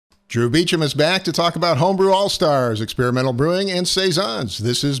Drew Beechum is back to talk about Homebrew All Stars, experimental brewing, and saisons.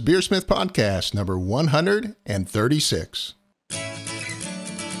 This is BeerSmith Podcast number 136.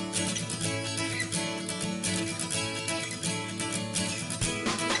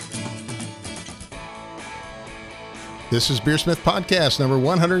 This is BeerSmith Podcast number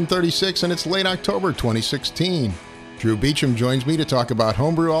 136, and it's late October 2016. Drew Beechum joins me to talk about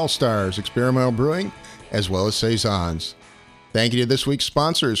Homebrew All Stars, experimental brewing, as well as saisons. Thank you to this week's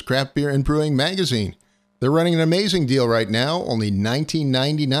sponsors, Craft Beer and Brewing Magazine. They're running an amazing deal right now, only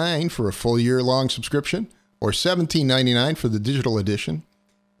 $19.99 for a full year-long subscription, or $17.99 for the digital edition.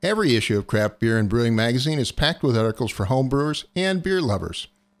 Every issue of Craft Beer and Brewing Magazine is packed with articles for homebrewers and beer lovers.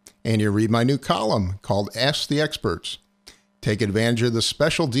 And you read my new column called Ask the Experts. Take advantage of the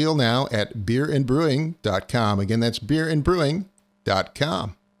special deal now at beerandbrewing.com. Again, that's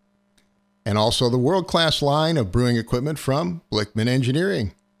beerandbrewing.com. And also the world-class line of brewing equipment from Blickman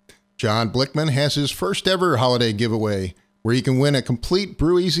Engineering. John Blickman has his first ever holiday giveaway where you can win a complete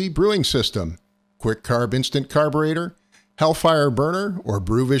Brew Easy brewing system, Quick Carb Instant Carburetor, Hellfire Burner, or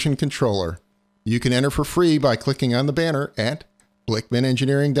Brew Vision Controller. You can enter for free by clicking on the banner at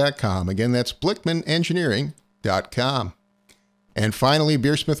blickmanengineering.com. Again, that's blickmanengineering.com. And finally,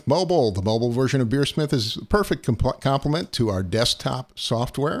 BeerSmith Mobile. The mobile version of BeerSmith is a perfect complement to our desktop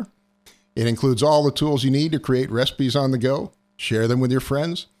software. It includes all the tools you need to create recipes on the go, share them with your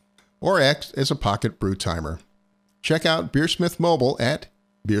friends, or act as a pocket brew timer. Check out BeerSmith Mobile at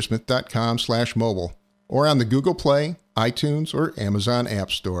beersmith.com/mobile or on the Google Play, iTunes, or Amazon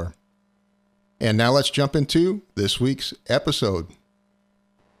App Store. And now let's jump into this week's episode.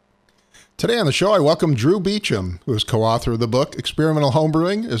 Today on the show, I welcome Drew Beechum, who is co-author of the book Experimental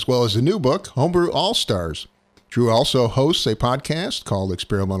Homebrewing, as well as the new book, Homebrew All Stars. Drew also hosts a podcast called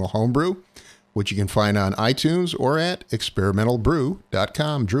Experimental Homebrew, which you can find on iTunes or at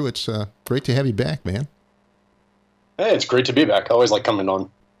experimentalbrew.com. Drew, it's great to have you back, man. Hey, it's great to be back. I always like coming on.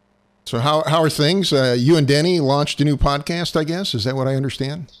 So how are things? You and Denny launched a new podcast, I guess. Is that what I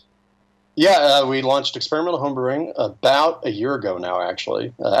understand? Yeah, we launched Experimental Homebrewing about a year ago now,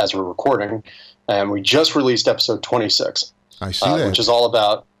 actually, as we're recording. And we just released episode 26. I see that. Which is all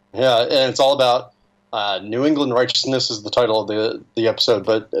about, and it's all about New England Righteousness is the title of the episode,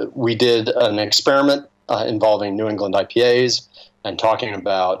 but we did an experiment involving New England IPAs and talking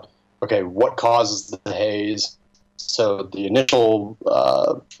about, okay, what causes the haze. So the initial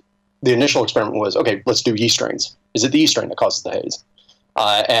experiment was, okay, let's do yeast strains. Is it the yeast strain that causes the haze?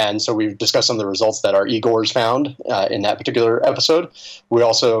 And so we discussed some of the results that our Igors found in that particular episode. We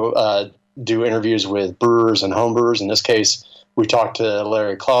also do interviews with brewers and homebrewers. In this case, we talked to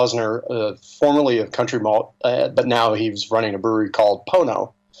Larry Klausner, formerly of Country Malt, but now he's running a brewery called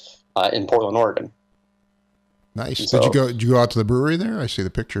Pono in Portland, Oregon. Nice. So, did you go out to the brewery there? I see the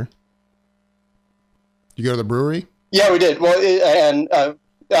picture. Did you go to the brewery? Yeah, we did. Well,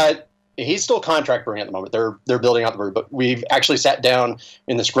 he's still contract brewing at the moment. They're building out the brewery, but we've actually sat down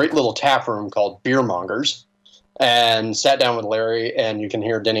in this great little tap room called Beer Mongers and sat down with Larry, and you can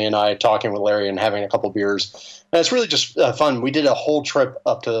hear Denny and I talking with Larry and having a couple beers. And it's really just fun. We did a whole trip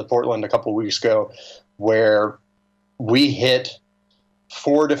up to Portland a couple weeks ago where we hit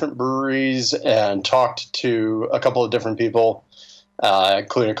 4 different breweries and talked to a couple of different people,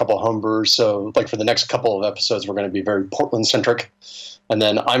 including a couple of homebrewers. So like for the next couple of episodes, we're going to be very Portland-centric. And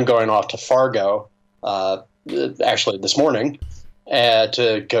then I'm going off to Fargo, actually this morning,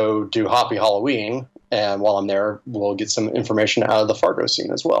 to go do Hoppy Halloween. And while I'm there, we'll get some information out of the Fargo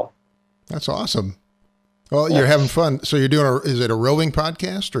scene as well. That's awesome. Well, you're having fun. So you're doing is it a rowing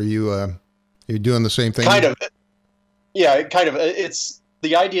podcast, or are you doing the same thing? Kind of. Yeah, kind of. It's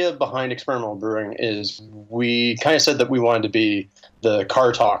the idea behind experimental brewing is we kind of said that we wanted to be the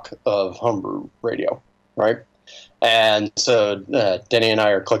car talk of homebrew radio, right? And so Denny and I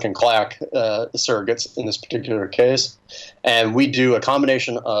are click and clack surrogates in this particular case. And we do a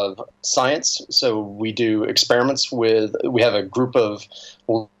combination of science. So we do experiments we have a group of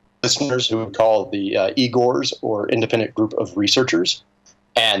listeners who we call the Igors, or Independent Group of Researchers.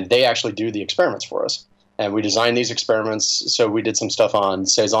 And they actually do the experiments for us. And we design these experiments. So we did some stuff on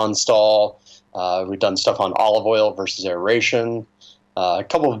saison stall. We've done stuff on olive oil versus aeration. A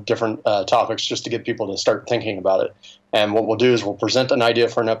couple of different topics just to get people to start thinking about it. And what we'll do is we'll present an idea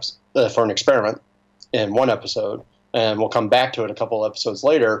for an experiment in one episode, and we'll come back to it a couple of episodes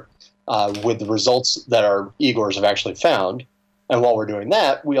later with the results that our Igors have actually found. And while we're doing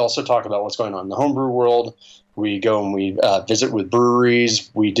that, we also talk about what's going on in the homebrew world. We go and we visit with breweries.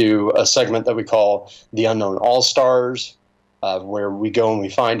 We do a segment that we call the Unknown All Stars, where we go and we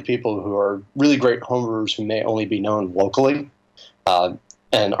find people who are really great homebrewers who may only be known locally.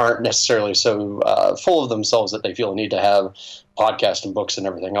 and aren't necessarily so full of themselves that they feel a need to have podcasts and books and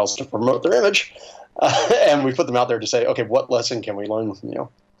everything else to promote their image. And we put them out there to say, okay, what lesson can we learn from you?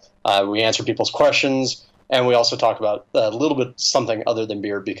 We answer people's questions, and we also talk about a little bit something other than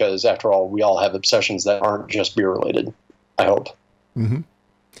beer, because after all, we all have obsessions that aren't just beer related, I hope. Mm-hmm.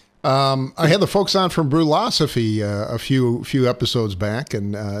 I had the folks on from Brewlosophy a few episodes back,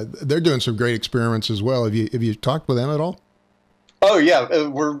 and they're doing some great experiments as well. Have you talked with them at all? Oh yeah,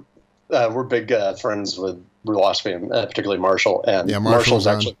 we're big friends with Brewlosophy, and particularly Marshall. And yeah, Marshall's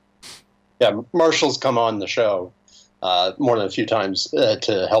actually, Marshall's come on the show more than a few times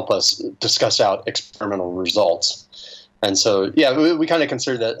to help us discuss out experimental results. And so, yeah, we kind of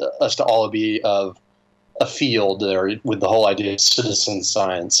consider that us to all be of a field there with the whole idea of citizen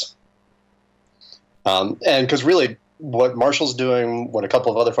science. And because really what Marshall's doing, what a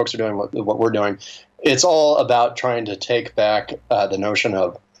couple of other folks are doing, what we're doing, it's all about trying to take back the notion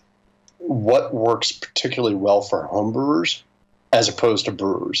of what works particularly well for homebrewers as opposed to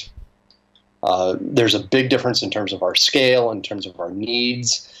brewers. There's a big difference in terms of our scale, in terms of our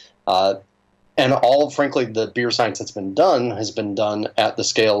needs, and all, frankly, the beer science that's been done has been done at the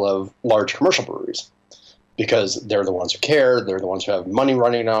scale of large commercial breweries, because they're the ones who care, they're the ones who have money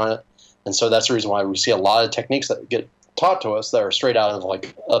running on it, and so that's the reason why we see a lot of techniques that get taught to us that are straight out of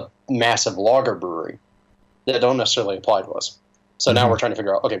like a massive lager brewery that don't necessarily apply to us. So now we're trying to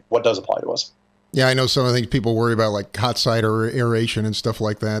figure out, okay, what does apply to us? Yeah, I know some of the things people worry about, like hot cider aeration and stuff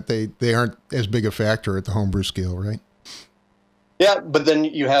like that. They aren't as big a factor at the homebrew scale, right? Yeah, but then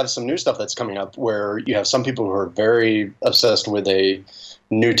you have some new stuff that's coming up where you have some people who are very obsessed with a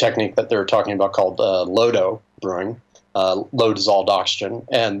new technique that they're talking about called LODO brewing, low dissolved oxygen.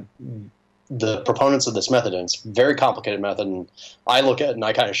 And the proponents of this method, and it's a very complicated method, and I look at it and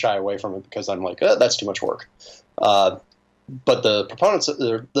I kind of shy away from it because I'm like, that's too much work. But the proponents,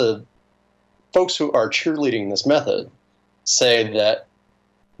 the folks who are cheerleading this method, say that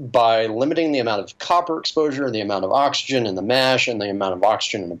by limiting the amount of copper exposure, the amount of oxygen in the mash, and the amount of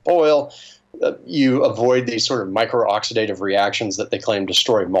oxygen in the boil, you avoid these sort of micro-oxidative reactions that they claim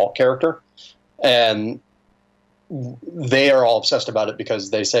destroy malt character. And they are all obsessed about it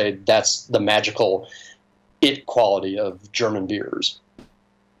because they say that's the magical quality of German beers.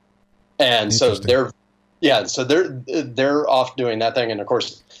 And so they're off doing that thing. And of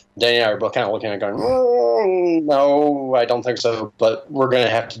course, Danny and I are both kind of looking at it going, no, I don't think so. But we're going to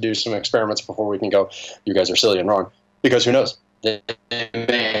have to do some experiments before we can go, you guys are silly and wrong. Because who knows? They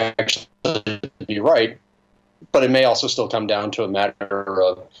may actually be right. But it may also still come down to a matter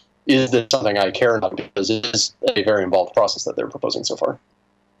of, is this something I care about? Because it is a very involved process that they're proposing so far.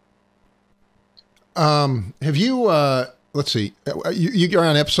 Have you, let's see, you're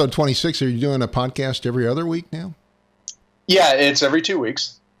on episode 26. Are you doing a podcast every other week now? Yeah, it's every 2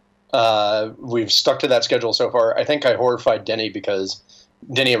 weeks. We've stuck to that schedule so far. I think I horrified Denny because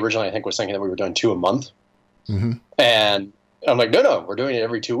Denny originally, I think, was thinking that we were doing 2 a month. Mm-hmm. And I'm like, no, we're doing it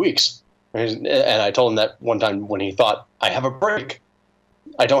every 2 weeks. And I told him that one time when he thought, I have a break.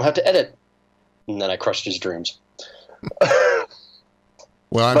 I don't have to edit. And then I crushed his dreams.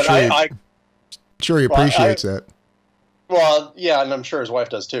 Well, I'm sure he appreciates that. Well, yeah, and I'm sure his wife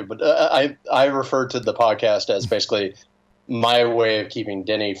does too. But I refer to the podcast as basically my way of keeping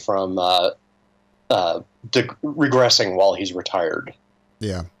Denny from regressing while he's retired.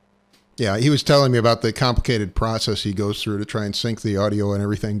 Yeah. Yeah, he was telling me about the complicated process he goes through to try and sync the audio and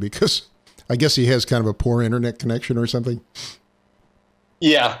everything, because I guess he has kind of a poor internet connection or something.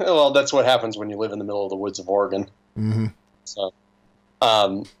 Yeah, well, that's what happens when you live in the middle of the woods of Oregon. Mm-hmm. So,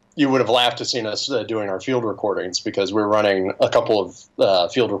 you would have laughed to seen us doing our field recordings, because we're running a couple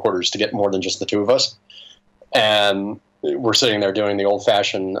of field recorders to get more than just the two of us. And we're sitting there doing the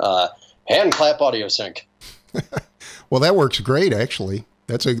old-fashioned hand clap audio sync. Well, that works great, actually.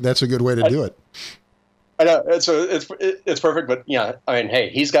 That's a good way to do it. I know it's perfect, but yeah, I mean, hey,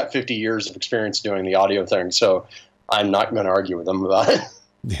 he's got 50 years of experience doing the audio thing, so I'm not going to argue with him about it.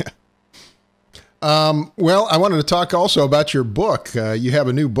 Yeah. Well, I wanted to talk also about your book. You have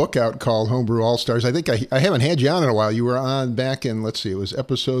a new book out called Homebrew All Stars. I think I haven't had you on in a while. You were on back in, let's see, it was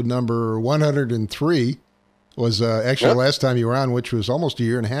episode number 103 was actually the last time you were on, which was almost a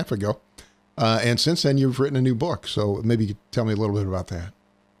year and a half ago. And since then, you've written a new book. So maybe you could tell me a little bit about that.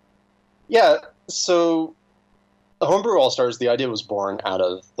 Yeah. So Homebrew All Stars, the idea was born out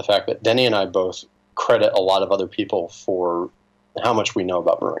of the fact that Denny and I both credit a lot of other people for how much we know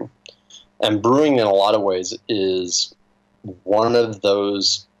about brewing. And brewing, in a lot of ways, is one of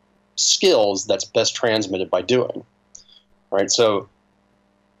those skills that's best transmitted by doing. Right? So,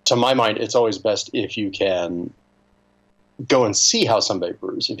 to my mind, it's always best if you can go and see how somebody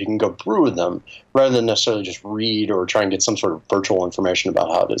brews, if you can go brew with them, rather than necessarily just read or try and get some sort of virtual information about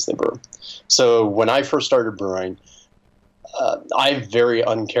how it is they brew. So when I first started brewing, I very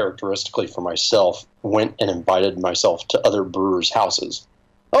uncharacteristically for myself went and invited myself to other brewers' houses.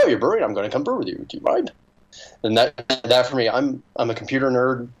 Oh, you're brewing? I'm going to come brew with you. Do you mind? And that for me, I'm a computer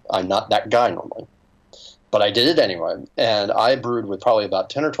nerd. I'm not that guy normally. But I did it anyway, and I brewed with probably about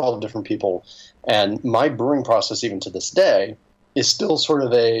 10 or 12 different people, and my brewing process, even to this day, is still sort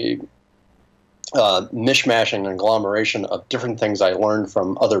of a mishmash and agglomeration of different things I learned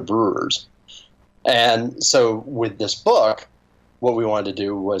from other brewers. And so with this book, what we wanted to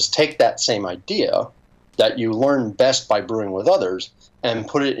do was take that same idea that you learn best by brewing with others and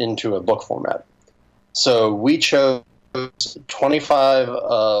put it into a book format. So we chose 25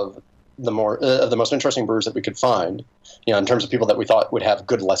 of the most interesting brewers that we could find, in terms of people that we thought would have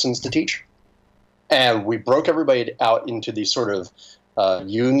good lessons to teach. And we broke everybody out into these sort of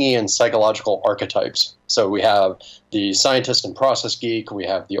Jungian psychological archetypes. So we have the scientist and process geek, we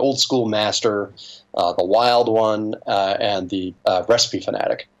have the old school master, the wild one, and the recipe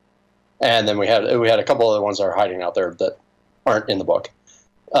fanatic. And then we had a couple other ones that are hiding out there that aren't in the book.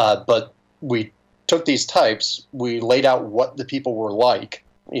 But we took these types, we laid out what the people were like,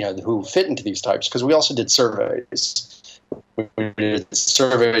 who fit into these types, because we also did surveys. We did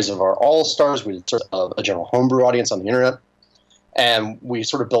surveys of our all-stars, we did surveys of a general homebrew audience on the internet, and we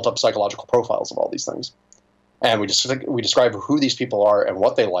sort of built up psychological profiles of all these things. And we describe who these people are and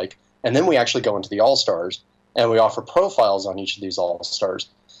what they like, and then we actually go into the all-stars, and we offer profiles on each of these all-stars.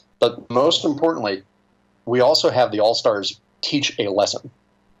 But most importantly, we also have the all-stars teach a lesson.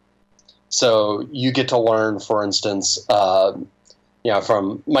 So you get to learn, for instance,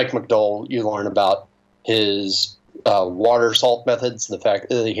 from Mike McDowell, you learn about his water salt methods, the fact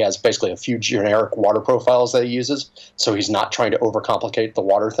that he has basically a few generic water profiles that he uses, so he's not trying to overcomplicate the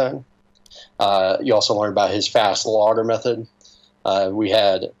water thing. You also learn about his fast lager method. We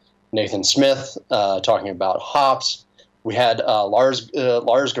had Nathan Smith talking about hops. We had Lars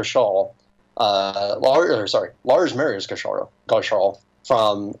Gerschall, Lars Marius Gerschall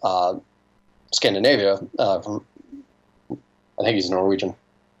from Scandinavia. I think he's Norwegian.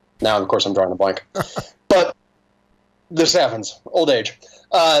 Now, of course, I'm drawing a blank. But this happens. Old age.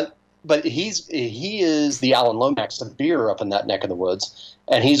 But he is the Alan Lomax of beer up in that neck of the woods.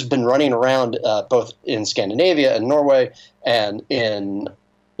 And he's been running around both in Scandinavia and Norway and in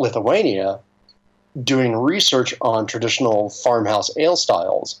Lithuania doing research on traditional farmhouse ale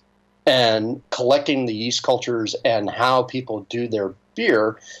styles and collecting the yeast cultures and how people do their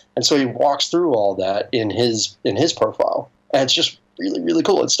beer. And so he walks through all that in his profile. And it's just really, really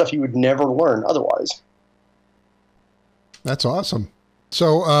cool. It's stuff you would never learn otherwise. That's awesome.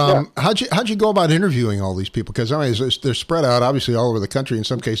 So how'd you go about interviewing all these people? Because they're spread out, obviously, all over the country, in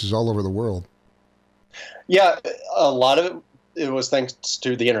some cases all over the world. Yeah, a lot of it was thanks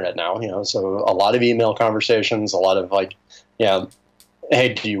to the internet now, so a lot of email conversations, a lot of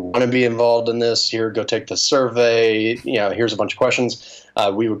hey, do you want to be involved in this? Here, go take the survey. Here's a bunch of questions.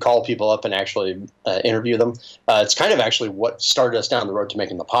 We would call people up and actually interview them. It's kind of actually what started us down the road to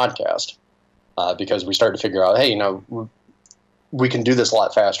making the podcast, because we started to figure out, hey, we can do this a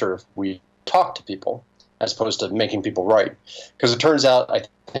lot faster if we talk to people as opposed to making people write. Because it turns out, I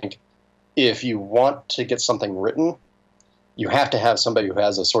think, if you want to get something written, you have to have somebody who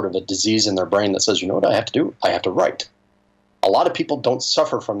has a sort of a disease in their brain that says, you know what I have to do? I have to write. A lot of people don't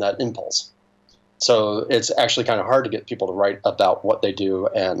suffer from that impulse. So it's actually kind of hard to get people to write about what they do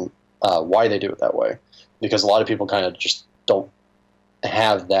and why they do it that way, because a lot of people kind of just don't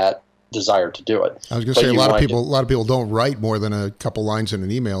have that desire to do it. I was going to say a lot of people don't write more than a couple lines in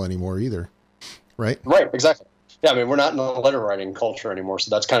an email anymore either, right? Right, exactly. Yeah, I mean, we're not in a letter writing culture anymore, so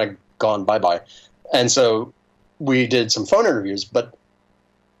that's kind of gone bye-bye. And so we did some phone interviews, but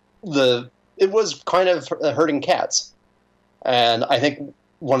it was kind of herding cats. And I think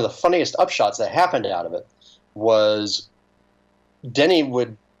one of the funniest upshots that happened out of it was Denny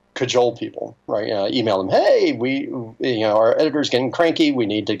would cajole people, right? Email them, hey, our editor's getting cranky. We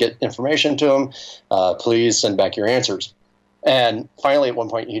need to get information to him. Please send back your answers. And finally, at one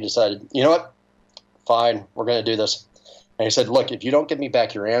point, he decided, you know what? Fine, we're going to do this. And he said, look, if you don't give me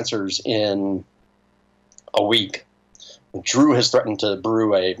back your answers in a week, Drew has threatened to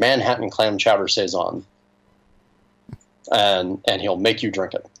brew a Manhattan clam chowder saison. And he'll make you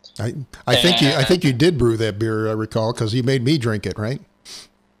drink it. I think you did brew that beer, I recall, because he made me drink it, right?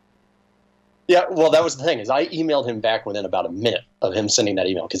 Yeah, well, that was the thing, is I emailed him back within about a minute of him sending that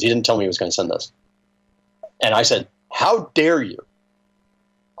email, because he didn't tell me he was going to send this. And I said, how dare you?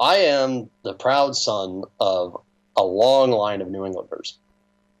 I am the proud son of a long line of New Englanders.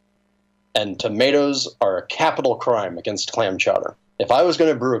 And tomatoes are a capital crime against clam chowder. If I was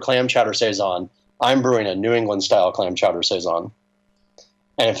going to brew a clam chowder saison, I'm brewing a New England style clam chowder saison.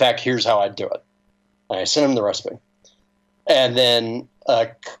 And in fact, here's how I'd do it. And I sent him the recipe. And then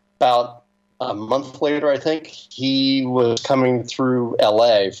about a month later, I think, he was coming through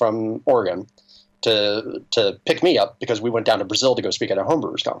LA from Oregon to pick me up because we went down to Brazil to go speak at a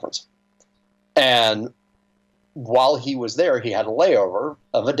homebrewers conference. And while he was there, he had a layover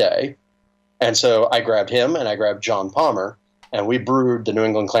of a day. And so I grabbed him and I grabbed John Palmer, and we brewed the New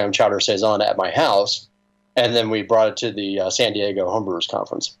England Clam Chowder Saison at my house. And then we brought it to the San Diego Homebrewers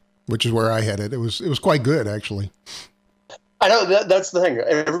Conference. Which is where I had it. It was quite good, actually. I know, that's the thing.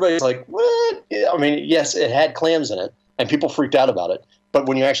 Everybody's like, what? I mean, yes, it had clams in it, and people freaked out about it. But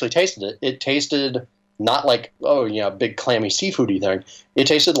when you actually tasted it, it tasted not like, big clammy seafoody thing. It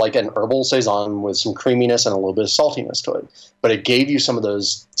tasted like an herbal saison with some creaminess and a little bit of saltiness to it. But it gave you some of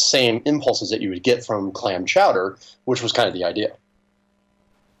those same impulses that you would get from clam chowder, which was kind of the idea.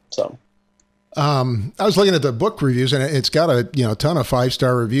 So, I was looking at the book reviews, and it's got a ton of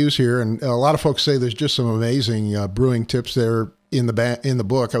 5-star reviews here, and a lot of folks say there's just some amazing brewing tips there in the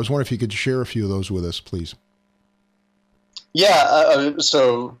book. I was wondering if you could share a few of those with us, please. Yeah,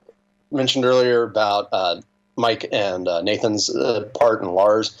 so mentioned earlier about Mike and Nathan's part and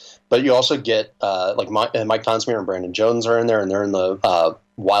Lars, but you also get like Mike Tonsmere and Brandon Jones are in there, and they're in the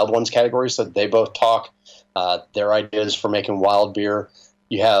wild ones category, so they both talk their ideas for making wild beer.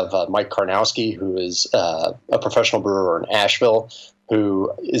 You have Mike Karnowski, who is a professional brewer in Asheville,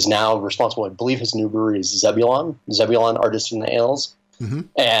 who is now responsible, I believe his new brewery is Zebulon Artisan Ales. Mm-hmm.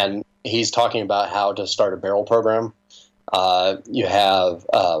 And he's talking about how to start a barrel program. You have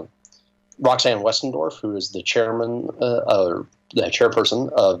Roxanne Westendorf, who is the chairperson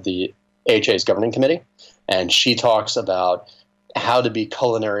of the AHA's governing committee. And she talks about how to be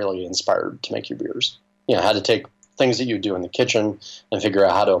culinarily inspired to make your beers. How to take things that you do in the kitchen and figure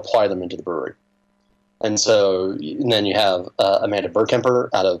out how to apply them into the brewery. And then you have Amanda Burkemper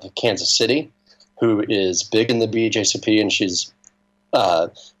out of Kansas City, who is big in the BJCP, and she's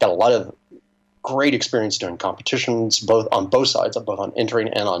got a lot of great experience doing competitions, both on both sides, both on entering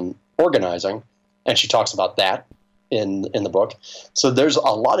and on organizing. And she talks about that in the book. So there's a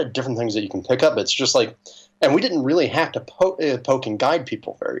lot of different things that you can pick up. It's just like, and we didn't really have to poke and guide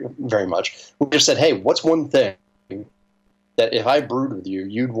people very, very much. We just said, hey, what's one thing that if I brewed with you,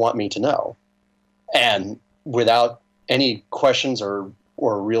 you'd want me to know? And without any questions or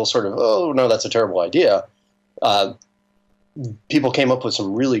real sort of, oh, no, that's a terrible idea, people came up with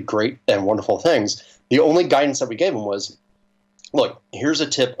some really great and wonderful things. The only guidance that we gave them was, look, here's a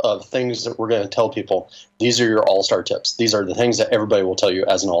tip of things that we're going to tell people. These are your all-star tips. These are the things that everybody will tell you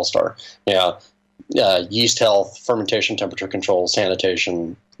as an all-star. Yeast health, fermentation, temperature control,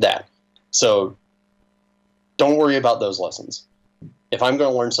 sanitation, that. So don't worry about those lessons. If I'm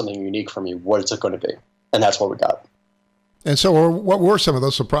going to learn something unique from you, what is it going to be? And that's what we got. And so what were some of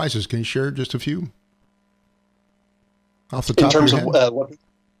those surprises? Can you share just a few? Off the top in terms of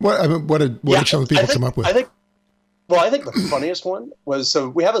what did some of the people come up with? I think the funniest one was, so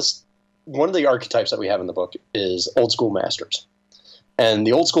we have one of the archetypes that we have in the book is old school masters. And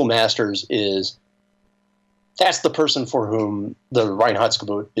the old school masters that's the person for whom the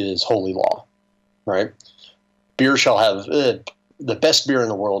Reinheitsgebot is holy law, right? Beer shall have the best beer in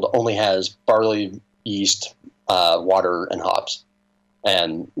the world only has barley, yeast, water, and hops,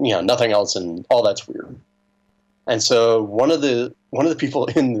 and nothing else, and all that's weird. And so one of the people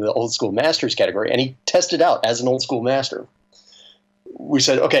in the old school masters category, and he tested out as an old school master. We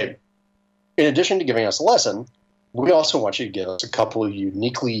said, okay, in addition to giving us a lesson, we also want you to give us a couple of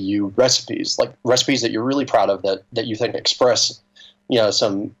uniquely you recipes, like recipes that you're really proud of that you think express,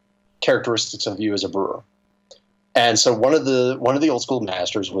 some characteristics of you as a brewer. And so one of the old school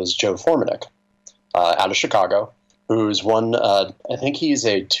masters was Joe Formanek, out of Chicago, who's won, I think he's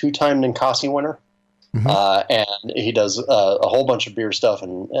a 2-time Ninkasi winner. Mm-hmm. And he does a whole bunch of beer stuff,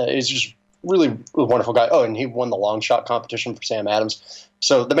 and he's just really a wonderful guy. Oh, and he won the long shot competition for Sam Adams.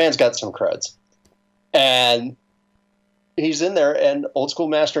 So the man's got some creds. And he's in there, and old school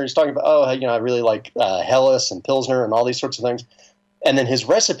master, he's talking about, I really like Helles and Pilsner and all these sorts of things. And then his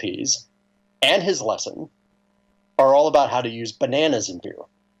recipes and his lesson are all about how to use bananas in beer.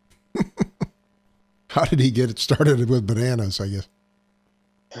 How did he get it started with bananas, I guess?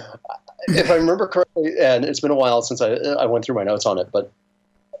 If I remember correctly, and it's been a while since I went through my notes on it, but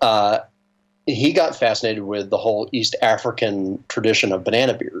he got fascinated with the whole East African tradition of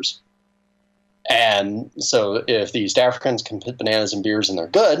banana beers. And so if the East Africans can put bananas in beers and they're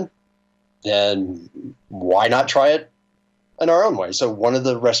good, then why not try it in our own way? So one of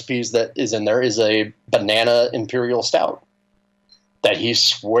the recipes that is in there is a banana imperial stout that he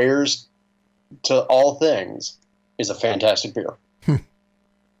swears to all things is a fantastic beer.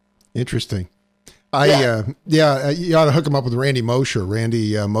 Interesting. You ought to hook him up with Randy Mosher.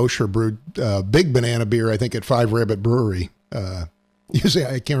 Randy Mosher brewed Big Banana beer, I think, at Five Rabbit Brewery. Usually,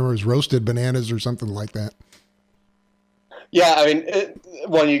 I can't remember, it was roasted bananas or something like that. Yeah, I mean,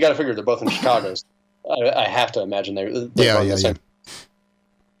 well, you got to figure they're both in Chicago. I have to imagine they're the same.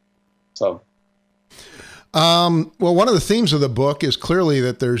 So, well, one of the themes of the book is clearly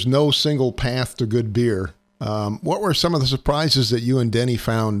that there's no single path to good beer. What were some of the surprises that you and Denny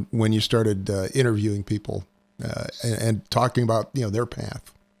found when you started interviewing people and talking about, their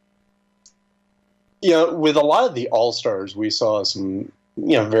path? With a lot of the All Stars, we saw some,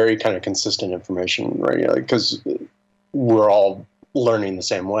 very kind of consistent information, right? Because we're all learning the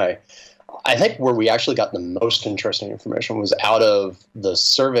same way. I think where we actually got the most interesting information was out of the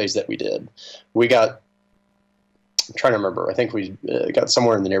surveys that we did. We got, I'm trying to remember, I think we got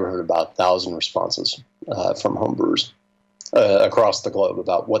somewhere in the neighborhood of about 1,000 responses from homebrewers across the globe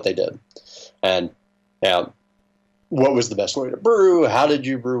about what they did. And what was the best way to brew? How did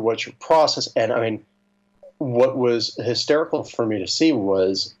you brew? What's your process? And I mean, what was hysterical for me to see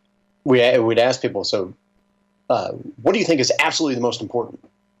was we'd ask people, so what do you think is absolutely the most important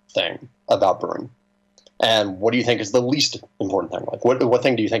thing about brewing? And what do you think is the least important thing? Like, what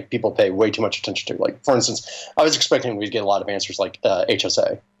thing do you think people pay way too much attention to? Like, for instance, I was expecting we'd get a lot of answers like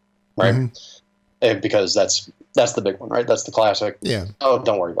HSA, right? Mm-hmm. Because that's the big one, right? That's the classic. Yeah. Oh,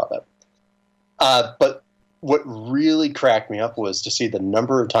 don't worry about that. But what really cracked me up was to see the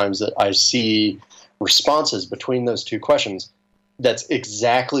number of times that I see responses between those two questions that's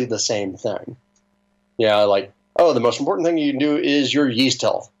exactly the same thing. Like, oh, the most important thing you can do is your yeast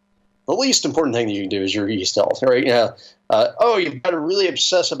health. The least important thing that you can do is your yeast health, right? Oh, you've got to really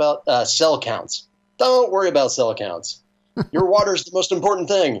obsess about cell counts. Don't worry about cell counts. Your water is the most important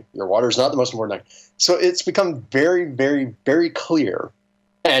thing. Your water is not the most important thing. So it's become very, very, very clear.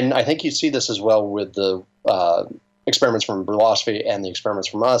 And I think you see this as well with the experiments from Brewlosophy and the experiments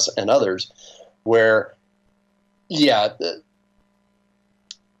from us and others, where,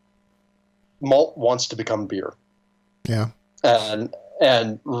 malt wants to become beer. Yeah.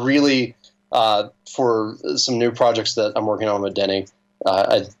 And really, for some new projects that I'm working on with Denny,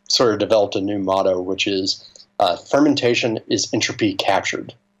 I sort of developed a new motto, which is fermentation is entropy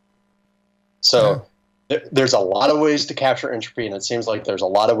captured. So there's a lot of ways to capture entropy, and it seems like there's a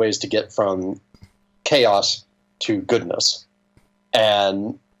lot of ways to get from chaos to goodness.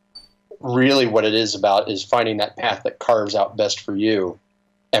 And really what it is about is finding that path that carves out best for you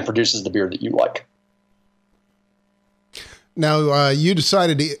and produces the beer that you like. Now, you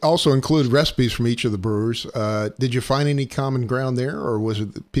decided to also include recipes from each of the brewers. Did you find any common ground there, or was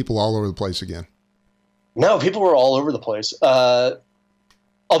it people all over the place again? No, people were all over the place. Although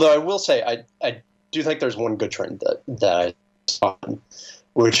I will say, I do think there's one good trend that I saw,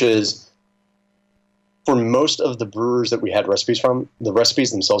 which is for most of the brewers that we had recipes from, the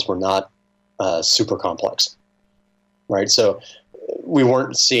recipes themselves were not super complex, right? So we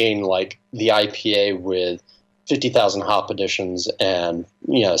weren't seeing like the IPA with 50,000 hop additions and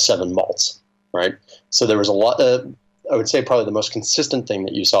 7 malts, right? So there was a lot of, I would say probably the most consistent thing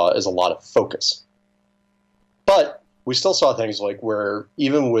that you saw is a lot of focus. But we still saw things like where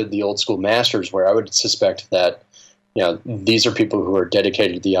even with the old school masters, where I would suspect that these are people who are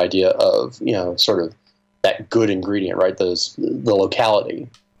dedicated to the idea of sort of that good ingredient, right? The locality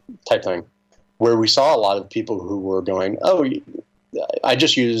type thing, where we saw a lot of people who were going, oh, I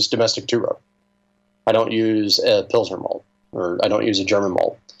just use domestic two-row. I don't use a Pilsner malt, or I don't use a German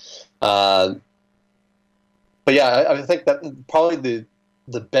malt. But yeah, I think that probably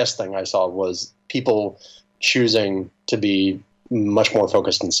the best thing I saw was people choosing to be much more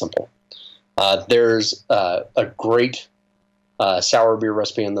focused and simple. There's a great sour beer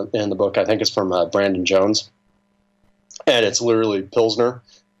recipe in the book. I think it's from Brandon Jones, and it's literally Pilsner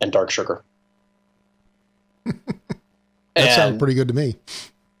and dark sugar. That sounds pretty good to me.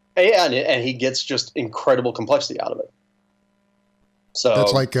 And he gets just incredible complexity out of it. So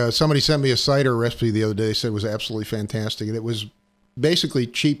that's like somebody sent me a cider recipe the other day. Said it was absolutely fantastic, and it was basically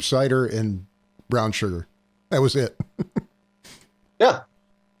cheap cider and brown sugar. That was it. Yeah,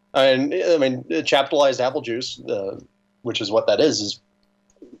 and I mean, chaptalized apple juice, which is what that is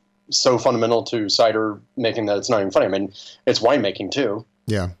so fundamental to cider making that it's not even funny. I mean, it's winemaking too.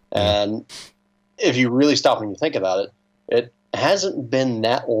 Yeah. And if you really stop and you think about it, it hasn't been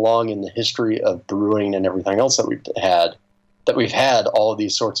that long in the history of brewing and everything else that we've had that we've had all of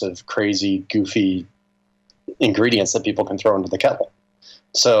these sorts of crazy, goofy ingredients that people can throw into the kettle.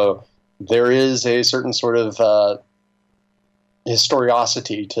 So there is a certain sort of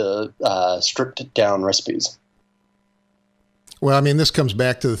historiosity to stripped down recipes. Well, I mean, this comes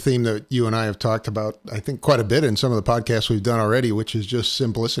back to the theme that you and I have talked about, I think, quite a bit in some of the podcasts we've done already, which is just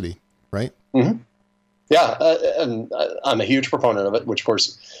simplicity, right? Mm-hmm. Yeah, and I'm a huge proponent of it, which, of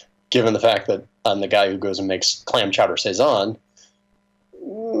course, given the fact that I'm the guy who goes and makes clam chowder saison,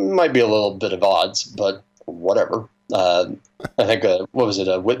 might be a little bit of odds, but whatever. I think, what was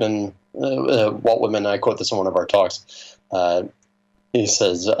it, Whitman, Walt Whitman, I quote this in one of our talks, he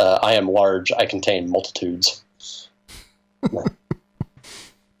says, I am large, I contain multitudes.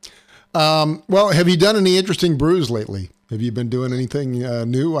 Well, have you done any interesting brews lately? Have you been doing anything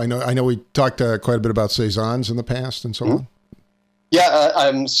new? I know we talked quite a bit about saisons in the past and so on. Yeah,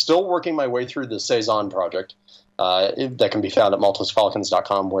 I'm still working my way through the saison project that can be found at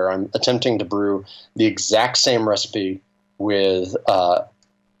maltosefalcons.com, where I'm attempting to brew the exact same recipe with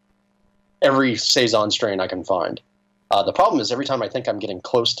every saison strain I can find. The problem is every time I think I'm getting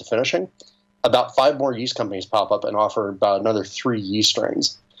close to finishing, about 5 more yeast companies pop up and offer about another 3 yeast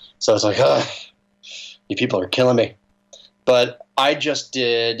strains. So it's like, you people are killing me. But I just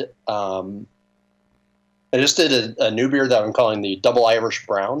did a new beer that I'm calling the Double Irish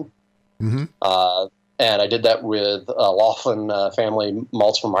Brown. Mm-hmm. And I did that with Laughlin family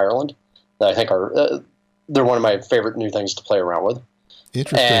malts from Ireland that I think are, they're one of my favorite new things to play around with.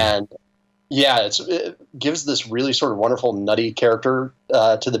 Interesting. And yeah, it gives this really sort of wonderful nutty character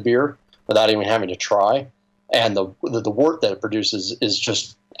to the beer without even having to try. And the wort that it produces is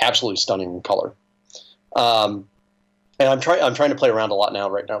just absolutely stunning in color. And I'm trying to play around a lot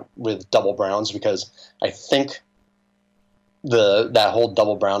right now with double browns, because I think that whole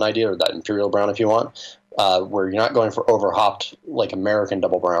double brown idea, or that imperial brown if you want, where you're not going for overhopped like American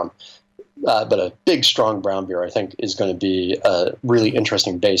double brown, but a big strong brown beer, I think is going to be a really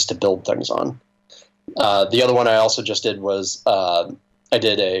interesting base to build things on. The other one I also just did was I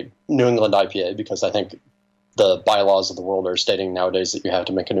did a New England IPA, because I think the bylaws of the world are stating nowadays that you have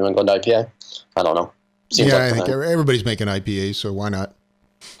to make a New England IPA. I don't know. Seems I think everybody's making IPAs, so why not?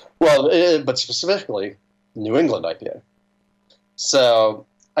 Well, but specifically New England IPA. So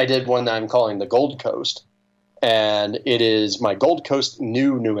I did one that I'm calling the Gold Coast, and it is my Gold Coast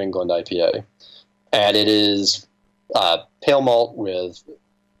New England IPA, and it is pale malt with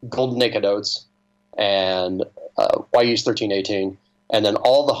golden naked oats and Y yeast 1318, and then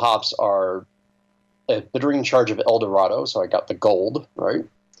all the hops are a bittering charge of El Dorado. So I got the gold, right?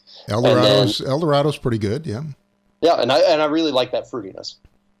 Eldorado's pretty good, yeah. Yeah, and I really like that fruitiness.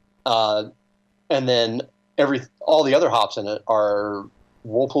 And then all the other hops in it are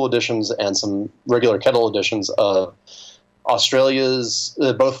Whirlpool editions and some regular kettle editions of Australia's,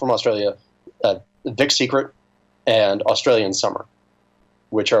 both from Australia, Vic Secret and Australian Summer,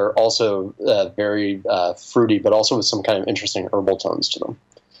 which are also very fruity, but also with some kind of interesting herbal tones to them.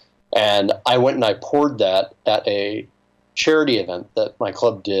 And I went and I poured that at a charity event that my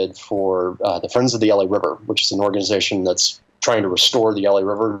club did for the Friends of the LA River, which is an organization that's trying to restore the LA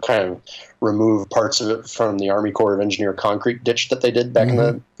River, kind of remove parts of it from the Army Corps of Engineer concrete ditch that they did back in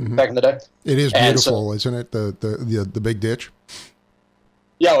the day. It is beautiful, isn't it? The big ditch.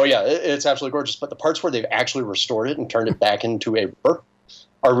 Yeah, oh yeah, it's absolutely gorgeous. But the parts where they've actually restored it and turned it back into a river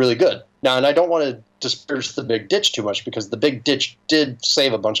are really good. Now, and I don't want to disparage the big ditch too much, because the big ditch did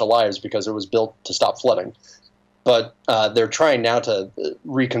save a bunch of lives because it was built to stop flooding. But they're trying now to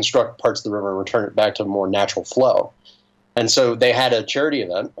reconstruct parts of the river and return it back to a more natural flow. And so they had a charity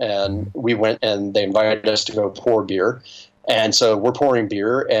event, and we went, and they invited us to go pour beer. And so we're pouring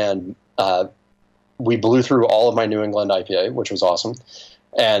beer, and we blew through all of my New England IPA, which was awesome.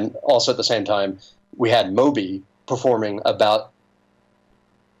 And also at the same time, we had Moby performing about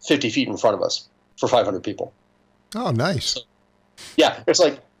 50 feet in front of us for 500 people. Oh, nice. So, yeah, it's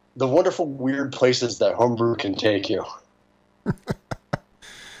like the wonderful, weird places that homebrew can take you.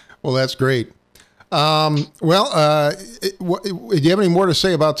 Well, that's great. Do you have any more to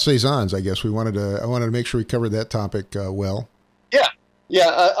say about saisons? I guess I wanted to make sure we covered that topic well.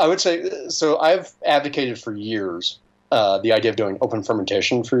 Yeah, I would say so. I've advocated for years the idea of doing open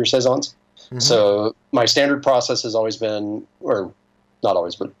fermentation for your saisons. Mm-hmm. So my standard process has always been, or not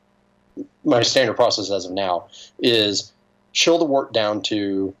always, but my standard process as of now is chill the wort down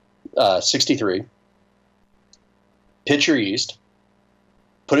to 63, pitch your yeast,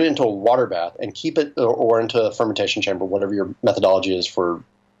 put it into a water bath, and keep it, or into a fermentation chamber, whatever your methodology is for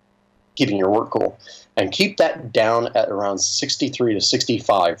keeping your wort cool, and keep that down at around 63 to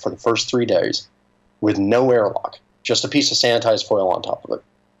 65 for the first 3 days with no airlock. just a piece of sanitized foil on top of it.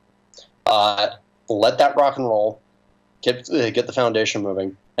 Let that rock and roll, get the foundation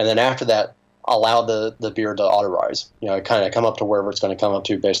moving, and then after that, allow the beer to auto-rise. You know, kind of come up to wherever it's going to come up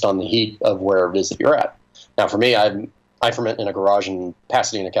to based on the heat of wherever it is that you're at. Now, for me, I ferment in a garage in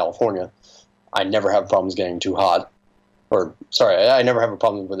Pasadena, California. I never have problems getting too hot. Or, sorry, I never have a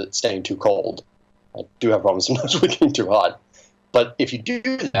problem with it staying too cold. I do have problems sometimes with getting too hot. But if you do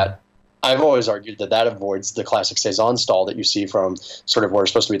that, I've always argued that avoids the classic saison stall that you see from sort of where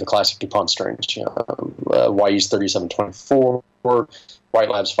it's supposed to be the classic DuPont strains. You know, Yeast 3724, White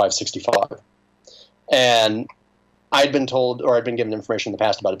Labs 565. And I'd been told, or I'd been given information in the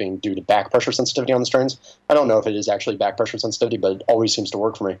past about it being due to back pressure sensitivity on the strains. I don't know if it is actually back pressure sensitivity, but it always seems to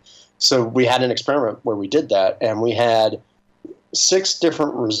work for me. So we had an experiment where we did that, and we had 6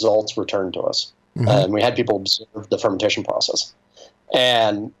 different results returned to us. Mm-hmm. And we had people observe the fermentation process.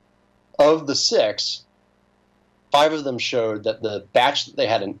 And of the 6, 5 of them showed that the batch that they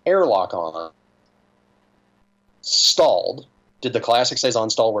had an airlock on stalled, did the classic saison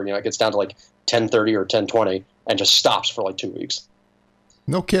stall where, you know, it gets down to like 1030 or 1020 and just stops for like 2 weeks.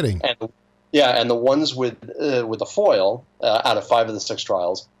 No kidding. And and the ones with the foil out of 5 of the 6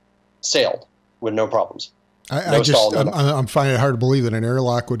 trials sailed with no problems. I'm finding it hard to believe that an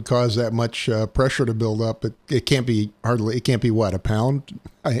airlock would cause that much pressure to build up. It can't be what, a pound?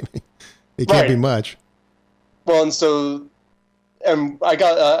 It can't be much. Well, and so, I've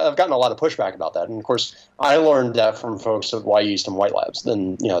gotten a lot of pushback about that. And of course, I learned that from folks at Yeast and White Labs.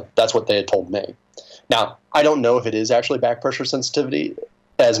 Then, you know, that's what they had told me. Now, I don't know if it is actually back pressure sensitivity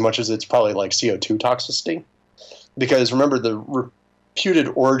as much as it's probably like CO2 toxicity. Because remember, the reputed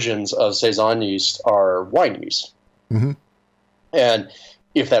origins of saison yeast are wine yeast. Mm-hmm. And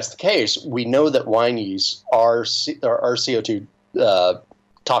if that's the case, we know that wine yeast are CO2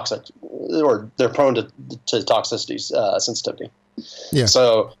 toxic, or they're prone to toxicity sensitivity. Yeah.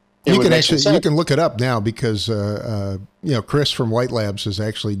 So you can look it up now because you know, Chris from White Labs has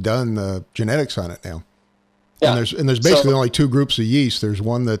actually done the genetics on it now. Yeah. And there's basically only 2 groups of yeast. There's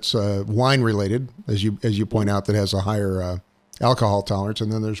one that's wine related, as you point out, that has a higher alcohol tolerance,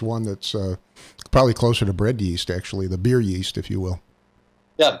 and then there's one that's probably closer to bread yeast, actually, the beer yeast, if you will.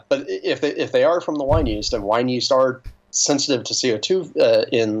 Yeah, but if they are from the wine yeast, and wine yeast are sensitive to CO2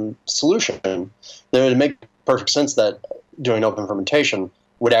 in solution, then it would make perfect sense that doing open fermentation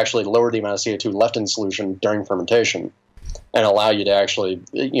would actually lower the amount of CO2 left in solution during fermentation and allow you to actually,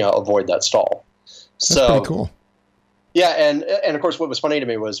 you know, avoid that stall. That's pretty cool. Yeah, and of course, what was funny to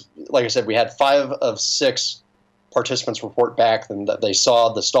me was, like I said, we had 5 of 6 participants report back and that they saw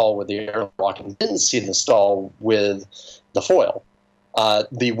the stall with the airlock and didn't see the stall with the foil.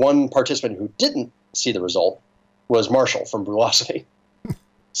 The one participant who didn't see the result was Marshall from Brewosity.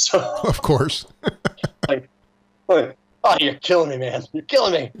 So, of course. like, oh, you're killing me, man. You're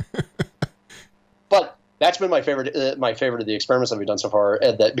killing me. But that's been my favorite of the experiments that we've done so far,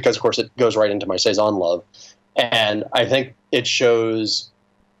 that because, of course, it goes right into my saison love. And I think it shows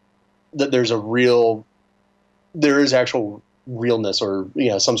that there is actual realness, or, you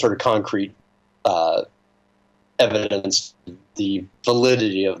know, some sort of concrete evidence, the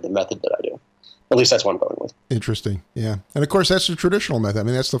validity of the method that I do. At least that's what I'm going with. Interesting. Yeah. And of course, that's the traditional method. I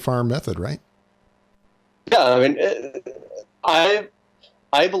mean, that's the farm method, right? Yeah. I mean,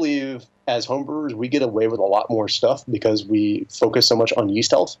 I believe as homebrewers, we get away with a lot more stuff because we focus so much on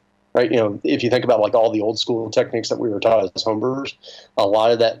yeast health, right? You know, if you think about like all the old school techniques that we were taught as homebrewers, a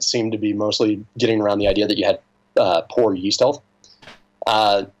lot of that seemed to be mostly getting around the idea that you had poor yeast health.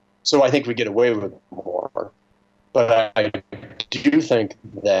 So I think we get away with more. But I do think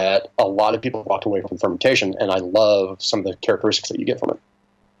that a lot of people walked away from fermentation, and I love some of the characteristics that you get from it.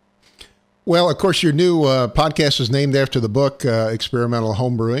 Well, of course, your new podcast is named after the book Experimental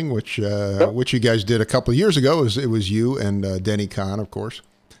Homebrewing, which you guys did a couple of years ago. It was you and Denny Kahn, of course.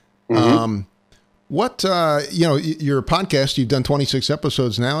 Mm-hmm. Your podcast, you've done 26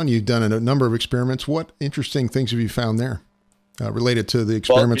 episodes now, and you've done a number of experiments. What interesting things have you found there related to the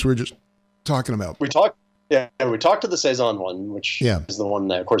experiments we were just talking about? We talked to the Saison one, which is the one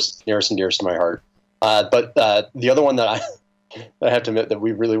that, of course, is nearest and dearest to my heart. But the other one that I have to admit that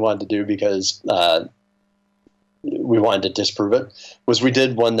we really wanted to do because we wanted to disprove it was we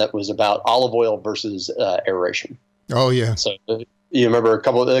did one that was about olive oil versus aeration. Oh, yeah. So you remember a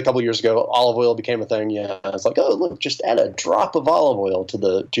couple of years ago, olive oil became a thing. Yeah, it's like, oh, look, just add a drop of olive oil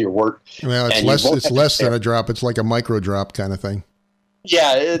to your wort. Well, it's less than a drop. It's like a micro drop kind of thing.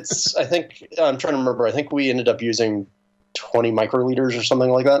 Yeah, I think I'm trying to remember. I think we ended up using 20 microliters or something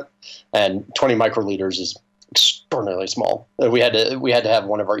like that. And 20 microliters is extraordinarily small. We had to have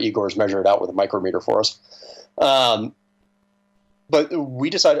one of our Igors measure it out with a micrometer for us. But we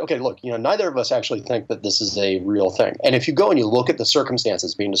decided, okay, look, neither of us actually think that this is a real thing. And if you go and you look at the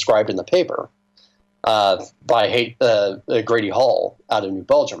circumstances being described in the paper by Grady Hall out of New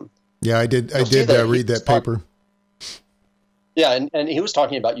Belgium. Yeah, I did read that paper. Yeah, and he was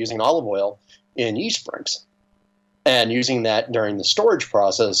talking about using olive oil in yeast drinks and using that during the storage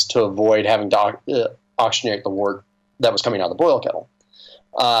process to avoid having to oxygenate the wort that was coming out of the boil kettle.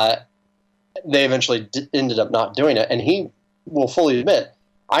 They eventually ended up not doing it, and he will fully admit,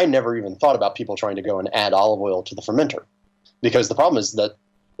 I never even thought about people trying to go and add olive oil to the fermenter, because the problem is that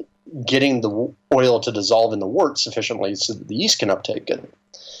getting the oil to dissolve in the wort sufficiently so that the yeast can uptake it,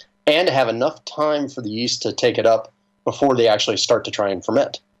 and have enough time for the yeast to take it up before they actually start to try and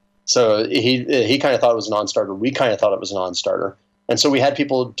ferment. So he kind of thought it was a non-starter. We kind of thought it was a non-starter. And so we had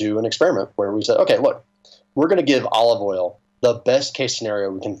people do an experiment where we said, okay, look, we're going to give olive oil the best case scenario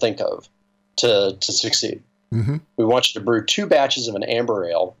we can think of to succeed. Mm-hmm. We want you to brew 2 batches of an amber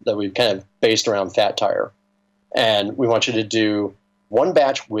ale that we've kind of based around fat tire. And we want you to do 1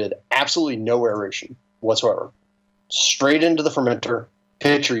 batch with absolutely no aeration whatsoever. Straight into the fermenter,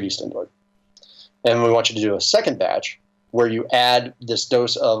 pitch your yeast into it. And we want you to do a second batch where you add this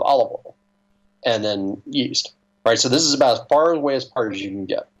dose of olive oil and then yeast. Right? So this is about as far away apart as you can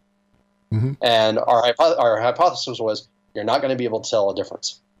get. Mm-hmm. And our hypothesis was you're not going to be able to tell a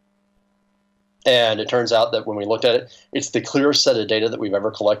difference. And it turns out that when we looked at it, it's the clearest set of data that we've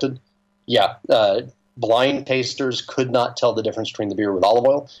ever collected. Yeah, blind tasters could not tell the difference between the beer with olive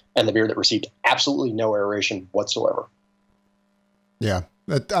oil and the beer that received absolutely no aeration whatsoever. Yeah,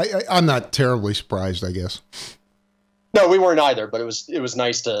 I'm not terribly surprised, I guess. No, we weren't either, but it was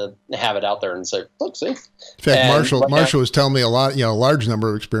nice to have it out there and say, look, see. In fact, Marshall was telling me a large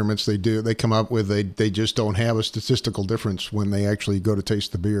number of experiments they come up with, they just don't have a statistical difference when they actually go to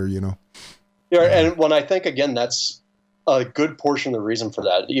taste the beer, Yeah, and when I think, again, that's a good portion of the reason for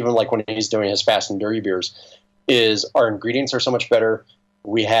that, even like when he's doing his fast and dirty beers, is our ingredients are so much better.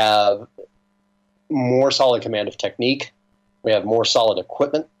 We have more solid command of technique. We have more solid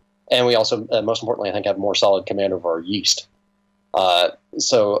equipment. And we also, most importantly, I think, have more solid command over our yeast.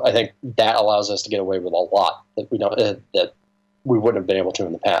 So I think that allows us to get away with a lot that we wouldn't have been able to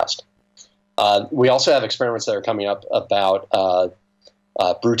in the past. We also have experiments that are coming up about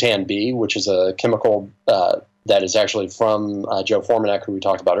Brutan B, which is a chemical that is actually from Joe Formanek, who we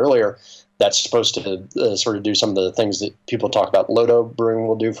talked about earlier. That's supposed to sort of do some of the things that people talk about Lodo Brewing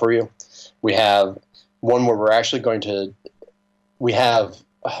will do for you. We have one where we're actually we have,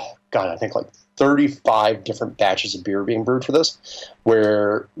 I think like 35 different batches of beer being brewed for this,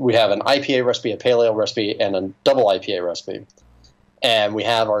 where we have an IPA recipe, a pale ale recipe, and a double IPA recipe. And we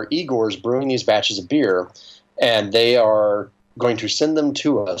have our Igors brewing these batches of beer, and they are going to send them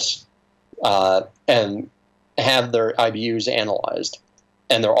to us and have their IBUs analyzed.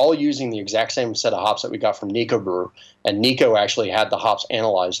 And they're all using the exact same set of hops that we got from Nico Brew. And Nico actually had the hops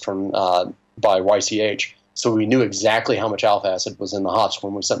analyzed by YCH. So we knew exactly how much alpha acid was in the hops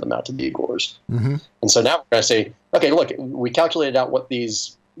when we sent them out to the Igors. Mm-hmm. And so now we're going to say, okay, look, we calculated out what the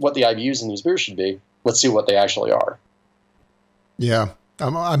IBUs in these beers should be. Let's see what they actually are. Yeah.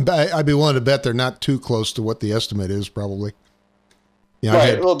 I'd be willing to bet they're not too close to what the estimate is, probably. Yeah,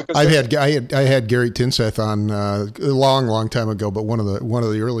 right. I had Gary Tinseth on a long time ago, but one of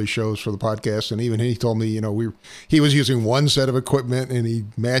the early shows for the podcast, and even he told me, he was using one set of equipment and he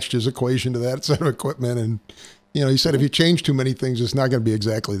matched his equation to that set of equipment, and he said if you change too many things, it's not going to be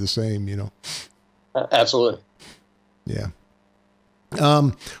exactly the same. Absolutely. Yeah.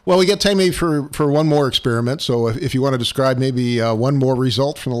 Well, we got time maybe for one more experiment. So if you want to describe maybe one more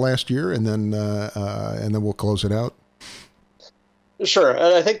result from the last year, and then we'll close it out. Sure.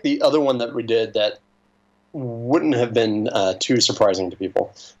 And I think the other one that we did that wouldn't have been too surprising to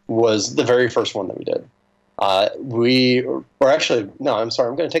people was the very first one that we did. I'm sorry,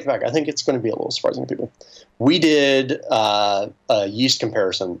 I'm going to take it back. I think it's going to be a little surprising to people. We did a yeast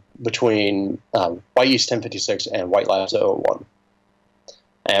comparison between White Yeast 1056 and White Labs 001.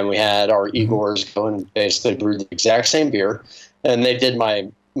 And we had our Igors go and basically brew the exact same beer. And they did my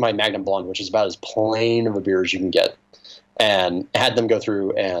Magnum Blonde, which is about as plain of a beer as you can get. And had them go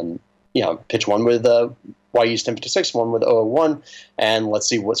through and pitch one with White Yeast 1056, one with 001, and let's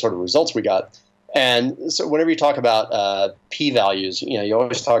see what sort of results we got. And so whenever you talk about p-values, you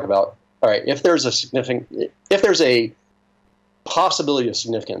always talk about, all right, if there's a possibility of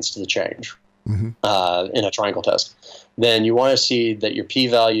significance to the change in a triangle test, then you want to see that your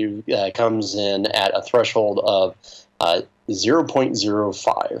p-value comes in at a threshold of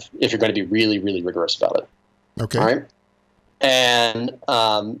 0.05 if you're going to be really, really rigorous about it. Okay. All right. And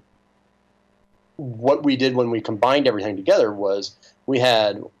what we did when we combined everything together was we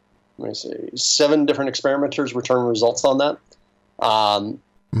had, let me see, 7 different experimenters return results on that.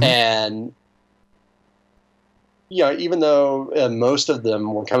 And, you know, even though most of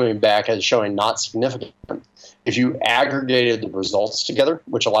them were coming back as showing not significant, if you aggregated the results together,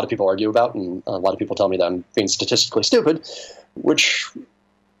 which a lot of people argue about, and a lot of people tell me that I'm being statistically stupid, which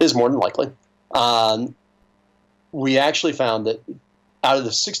is more than likely, we actually found that out of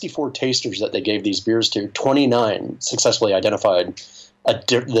the 64 tasters that they gave these beers to, 29 successfully identified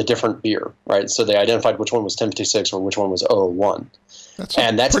the different beer, right? So they identified which one was 1056 or which one was 001. That's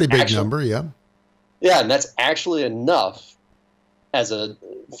a pretty big number, yeah. Yeah, and that's actually enough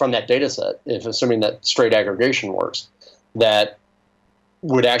from that data set, if assuming that straight aggregation works, that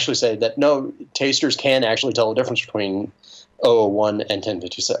would actually say that no, tasters can actually tell the difference between 001 and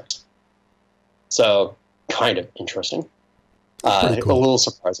 1056. So kind of interesting. Cool. A little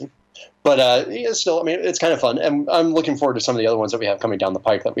surprising. But yeah, still, I mean, it's kind of fun. And I'm looking forward to some of the other ones that we have coming down the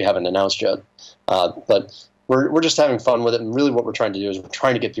pike that we haven't announced yet. But we're just having fun with it. And really what we're trying to do is we're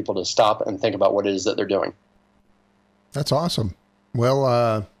trying to get people to stop and think about what it is that they're doing. That's awesome.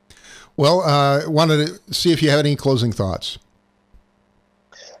 Well, wanted to see if you have any closing thoughts.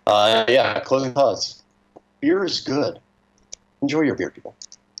 Yeah, closing thoughts. Beer is good. Enjoy your beer, people.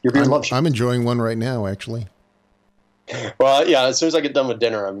 Your beer loves you. I'm enjoying one right now, actually. Well, yeah, as soon as I get done with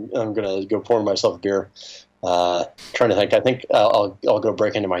dinner, I'm going to go pour myself a beer. Trying to think. I think I'll go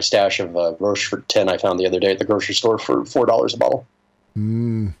break into my stash of Rochefort 10 I found the other day at the grocery store for $4 a bottle.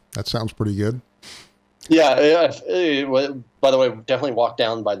 That sounds pretty good. Yeah. By the way, definitely walk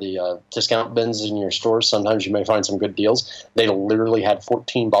down by the discount bins in your stores. Sometimes you may find some good deals. They literally had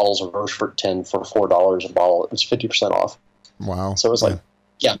 14 bottles of Rochefort 10 for $4 a bottle. It was 50% off. Wow. So it was like,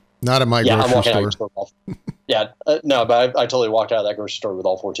 yeah. Not at my grocery I'm walking store. Out your store. Yeah, no, but I totally walked out of that grocery store with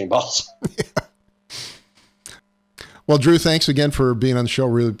all 14 bottles. Yeah. Well, Drew, thanks again for being on the show.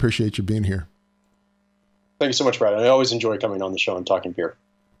 Really appreciate you being here. Thank you so much, Brad. I always enjoy coming on the show and talking beer.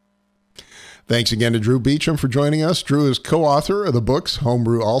 Thanks again to Drew Beechum for joining us. Drew is co-author of the books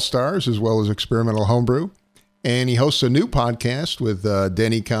Homebrew All Stars as well as Experimental Homebrew. And he hosts a new podcast with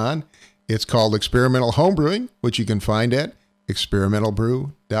Denny Kahn. It's called Experimental Homebrewing, which you can find at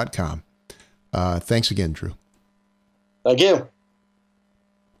experimentalbrew.com. Thanks again, Drew. Thank you.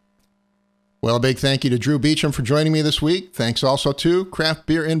 Well, a big thank you to Drew Beechum for joining me this week. Thanks also to Craft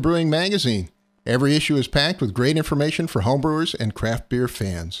Beer and Brewing Magazine. Every issue is packed with great information for homebrewers and craft beer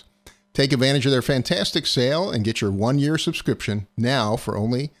fans. Take advantage of their fantastic sale and get your 1-year subscription now for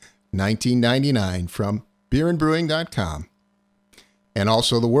only $19.99 from beerandbrewing.com. And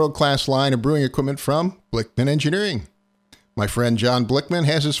also the world-class line of brewing equipment from Blickman Engineering. My friend John Blickman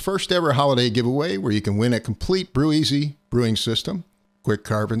has his first ever holiday giveaway where you can win a complete Brew Easy brewing system, Quick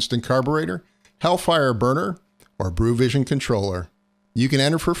Carb Instant Carburetor, Hellfire Burner, or Brew Vision Controller. You can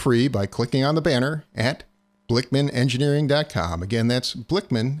enter for free by clicking on the banner at BlickmanEngineering.com. Again, that's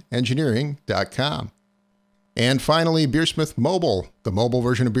BlickmanEngineering.com. And finally, BeerSmith Mobile. The mobile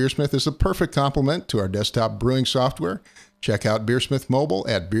version of BeerSmith is the perfect complement to our desktop brewing software. Check out BeerSmith Mobile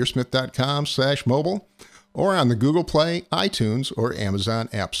at beersmith.com/mobile or on the Google Play, iTunes, or Amazon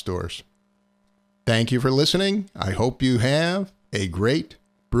app stores. Thank you for listening. I hope you have a great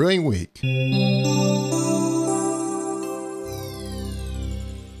brewing week.